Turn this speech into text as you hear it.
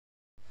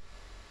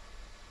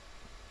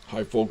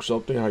Hi folks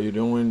out there, how you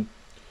doing?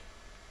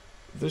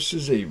 This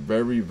is a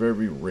very,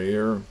 very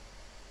rare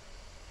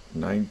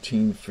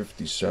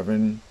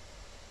 1957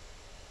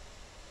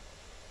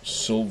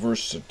 silver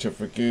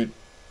certificate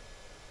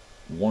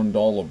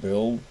 $1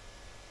 bill.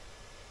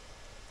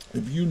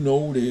 If you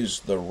notice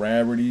the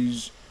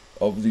rarities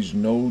of these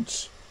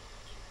notes,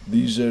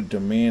 these are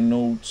demand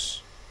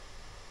notes.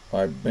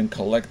 I've been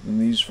collecting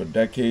these for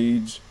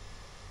decades,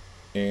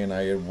 and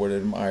I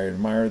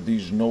admire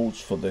these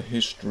notes for the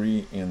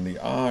history and the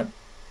art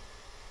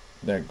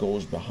that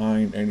goes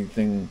behind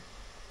anything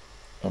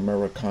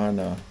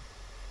Americana.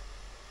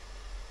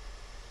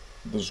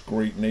 This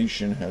great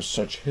nation has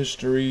such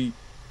history,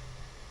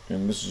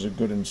 and this is a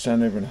good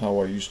incentive in how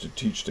I used to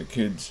teach the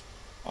kids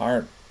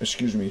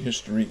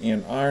history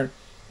and art,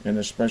 and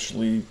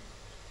especially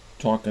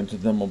talking to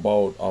them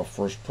about our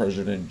first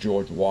president,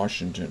 George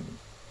Washington,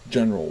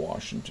 General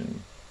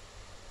Washington.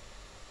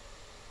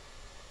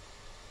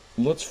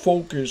 Let's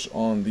focus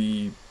on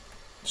the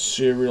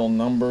serial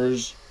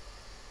numbers.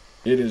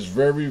 It is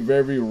very,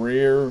 very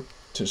rare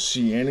to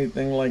see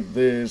anything like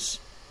this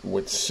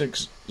with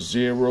 6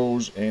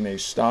 zeros and a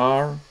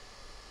star.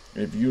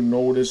 If you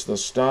notice, the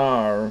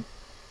star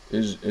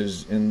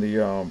is in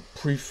the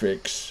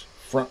prefix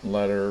front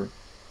letter,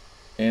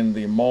 and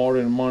the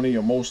modern money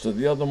or most of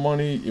the other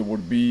money, it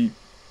would be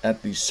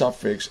at the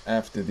suffix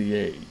after the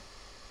A.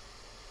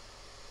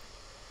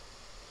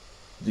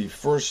 The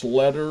first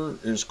letter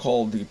is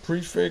called the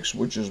prefix,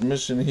 which is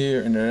missing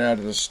here, and it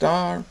added a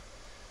star.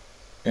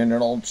 And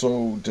it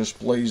also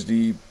displays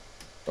the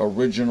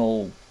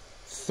original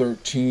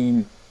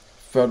 13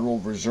 Federal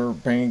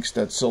Reserve banks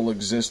that still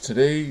exist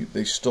today.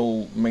 They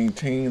still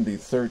maintain the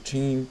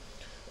 13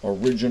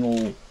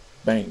 original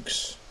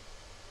banks.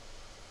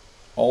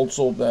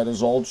 Also, that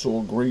is also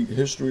a great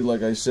history,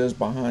 like I says,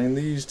 behind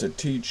these, to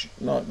teach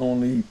not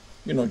only,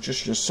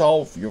 just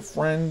yourself, your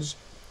friends,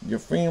 your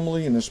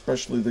family, and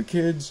especially the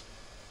kids.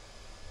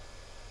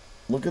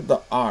 Look at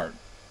the art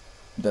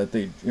that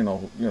they,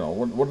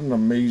 what an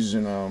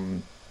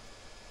amazing,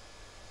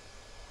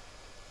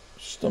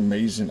 just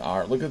amazing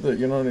art. Look at the,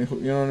 you know what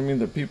I mean?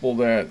 The people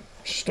that,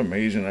 just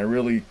amazing.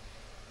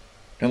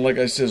 And like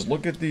I says,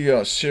 look at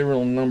the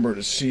serial number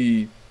to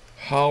see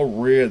how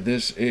rare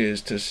this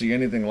is, to see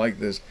anything like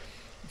this.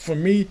 For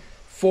me,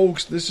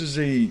 folks, this is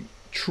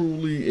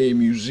truly a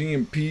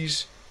museum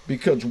piece,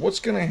 because what's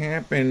going to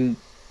happen,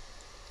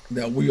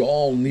 that we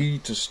all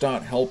need to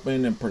start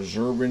helping and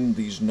preserving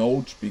these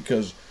notes,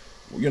 because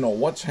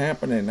what's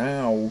happening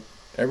now,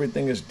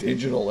 everything is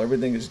digital,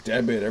 everything is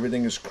debit,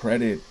 everything is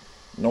credit.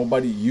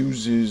 Nobody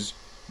uses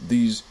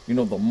these,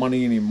 the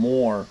money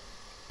anymore.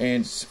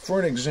 And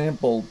for an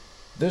example,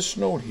 this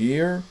note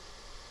here,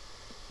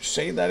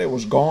 say that it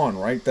was gone,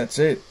 right? That's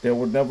it. They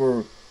would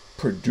never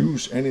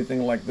produce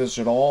anything like this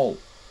at all.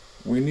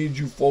 We need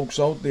you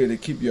folks out there to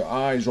keep your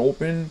eyes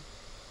open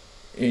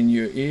and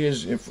your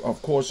ears,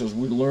 of course, as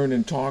we learn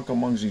and talk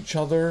amongst each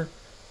other.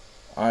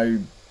 I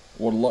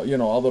would,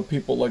 other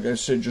people, like I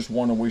said, just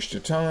want to waste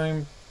your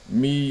time.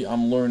 Me,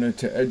 I'm learning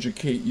to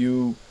educate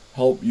you,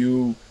 help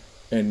you,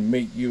 and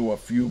make you a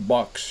few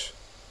bucks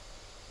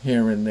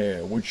here and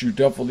there, which you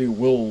definitely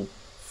will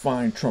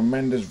find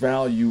tremendous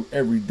value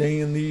every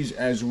day in these.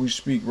 As we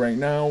speak right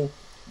now,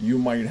 you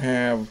might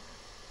have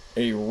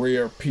a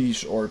rare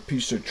piece or a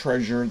piece of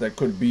treasure that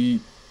could be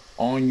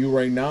on you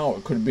right now.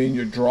 It could be in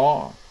your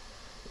drawer.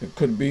 It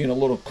could be in a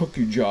little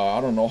cookie jar.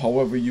 I don't know,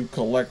 however you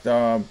collect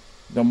the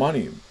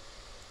money.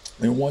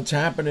 And what's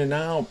happening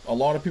now, a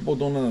lot of people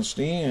don't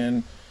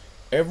understand,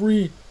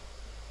 every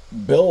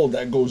bill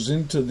that goes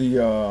into the,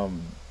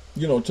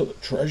 to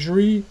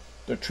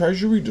the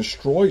treasury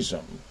destroys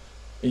them.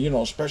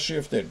 Especially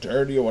if they're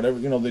dirty or whatever,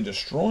 they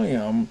destroy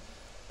them,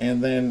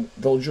 and then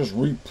they'll just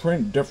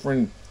reprint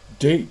different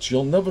dates.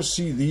 You'll never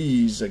see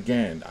these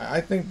again.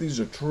 I think these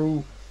are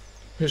true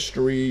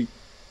history.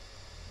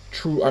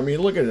 I mean,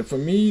 look at it. For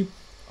me,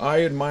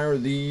 I admire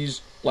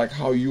these like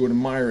how you would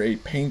admire a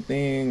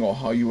painting, or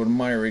how you would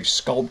admire a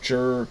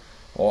sculpture,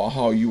 or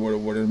how you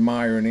would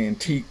admire an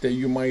antique that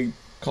you might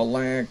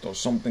collect, or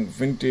something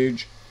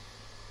vintage.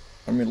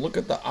 I mean, look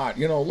at the art.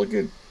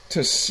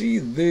 To see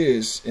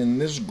this in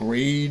this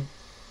grade,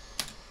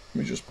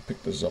 let me just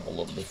pick this up a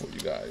little bit for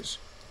you guys.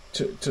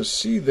 To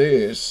see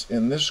this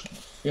in this,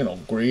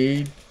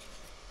 grade,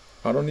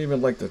 I don't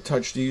even like to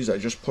touch these. I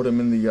just put them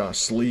in the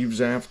sleeves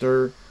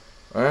after.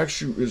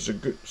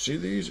 See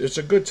these? It's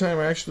a good time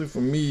actually for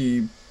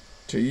me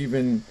to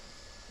even,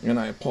 and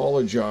I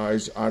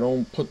apologize, I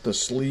don't put the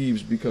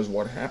sleeves, because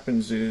what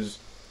happens is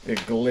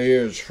it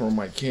glares from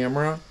my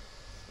camera.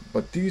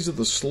 But these are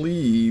the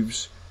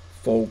sleeves,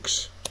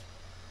 folks.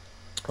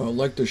 I'd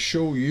like to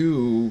show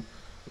you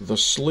the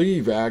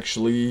sleeve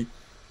actually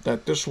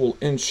that this will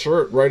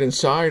insert right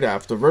inside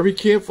after. Very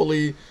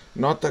carefully,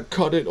 not to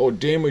cut it or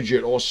damage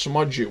it or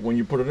smudge it when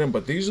you put it in.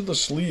 But these are the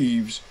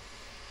sleeves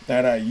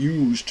that I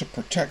use to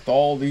protect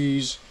all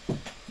these.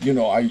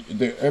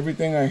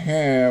 Everything I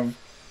have.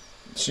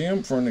 See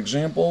them for an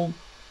example.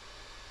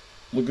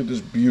 Look at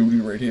this beauty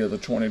right here, the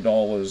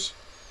 $20.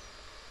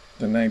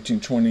 the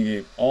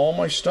 1928. All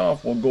my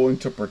stuff will go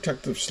into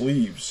protective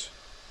sleeves.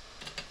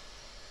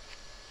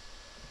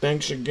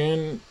 Thanks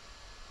again.